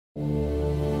And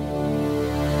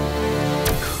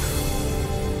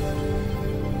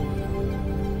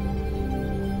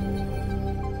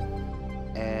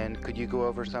could you go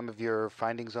over some of your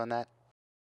findings on that?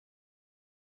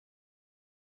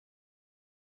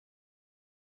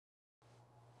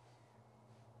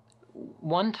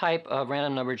 One type of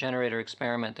random number generator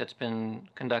experiment that's been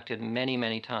conducted many,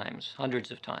 many times,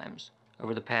 hundreds of times,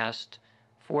 over the past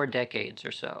 4 decades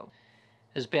or so,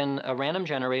 has been a random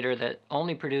generator that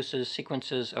only produces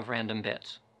sequences of random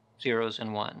bits, zeros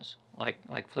and ones,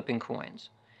 like flipping coins.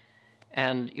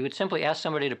 And you would simply ask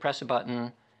somebody to press a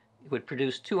button, it would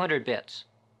produce 200 bits.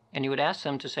 And you would ask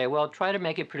them to say, well, try to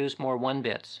make it produce more 1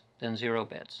 bits than 0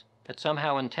 bits. That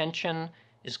somehow intention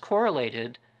is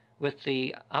correlated with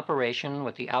the operation,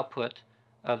 with the output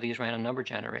of these random number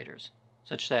generators,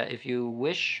 such that if you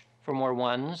wish for more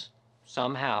ones,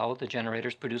 somehow the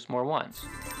generators produce more ones.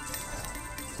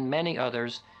 Many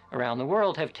others around the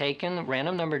world have taken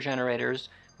random number generators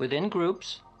within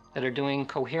groups that are doing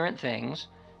coherent things,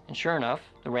 and sure enough,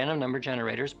 the random number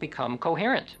generators become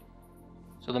coherent.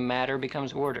 So the matter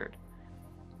becomes ordered.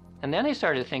 And then they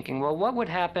started thinking, well, what would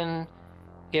happen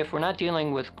if we're not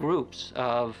dealing with groups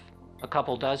of a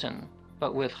couple dozen,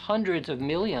 but with hundreds of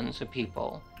millions of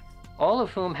people, all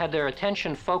of whom had their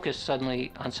attention focused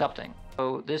suddenly on something.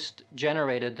 So this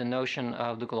generated the notion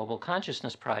of the Global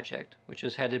Consciousness Project, which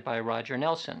was headed by Roger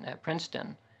Nelson at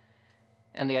Princeton.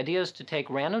 And the idea is to take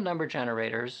random number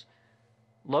generators,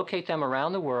 locate them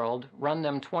around the world, run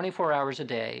them 24 hours a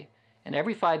day, and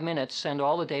every 5 minutes send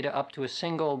all the data up to a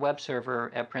single web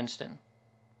server at Princeton.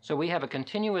 So we have a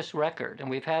continuous record, and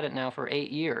we've had it now for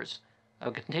 8 years, a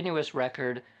continuous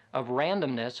record of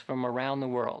randomness from around the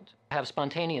world. We have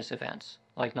spontaneous events,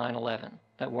 like 9/11,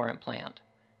 that weren't planned.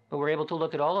 But we're able to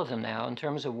look at all of them now in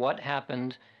terms of what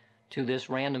happened to this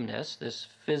randomness, this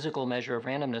physical measure of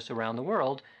randomness around the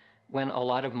world, when a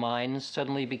lot of minds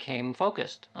suddenly became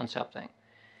focused on something.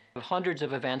 We have hundreds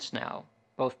of events now,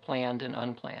 both planned and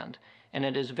unplanned, and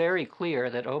it is very clear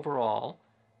that overall,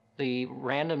 the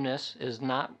randomness is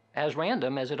not as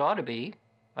random as it ought to be,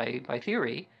 by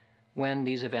theory, when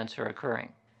these events are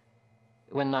occurring.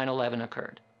 When 9/11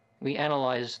 occurred, we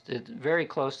analyzed it very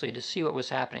closely to see what was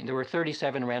happening. There were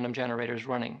 37 random generators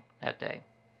running that day.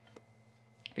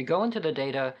 If you go into the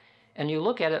data and you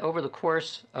look at it over the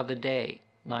course of the day,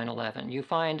 9/11, you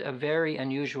find a very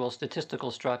unusual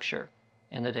statistical structure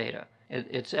in the data.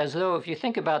 It's as though, if you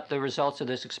think about the results of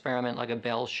this experiment like a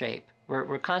bell shape,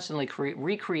 we're constantly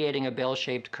recreating a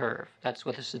bell-shaped curve. That's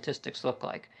what the statistics look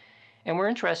like. And we're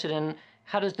interested in,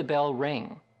 how does the bell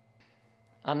ring?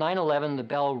 On 9/11, the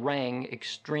bell rang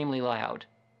extremely loud.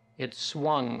 It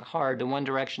swung hard in one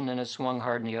direction and it swung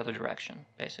hard in the other direction,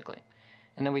 basically.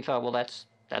 And then we thought, well, that's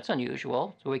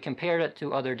unusual. So we compared it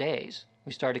to other days.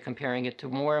 We started comparing it to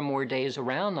more and more days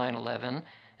around 9/11,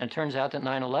 and it turns out that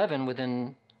 9/11,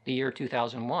 within the year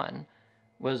 2001,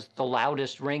 was the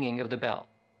loudest ringing of the bell.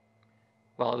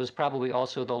 Well, it was probably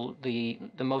also the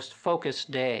most focused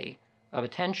day of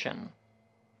attention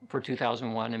for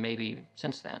 2001 and maybe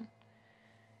since then.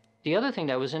 The other thing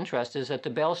that was interesting is that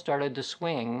the bell started to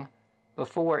swing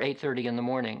before 8:30 in the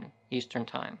morning Eastern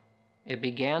Time. It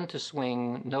began to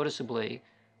swing noticeably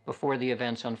before the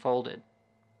events unfolded,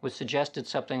 which suggested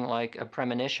something like a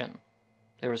premonition.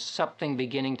 There was something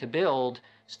beginning to build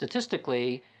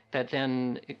statistically that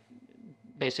then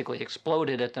basically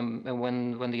exploded at them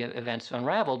when the events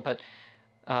unraveled, but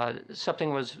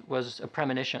something was a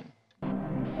premonition.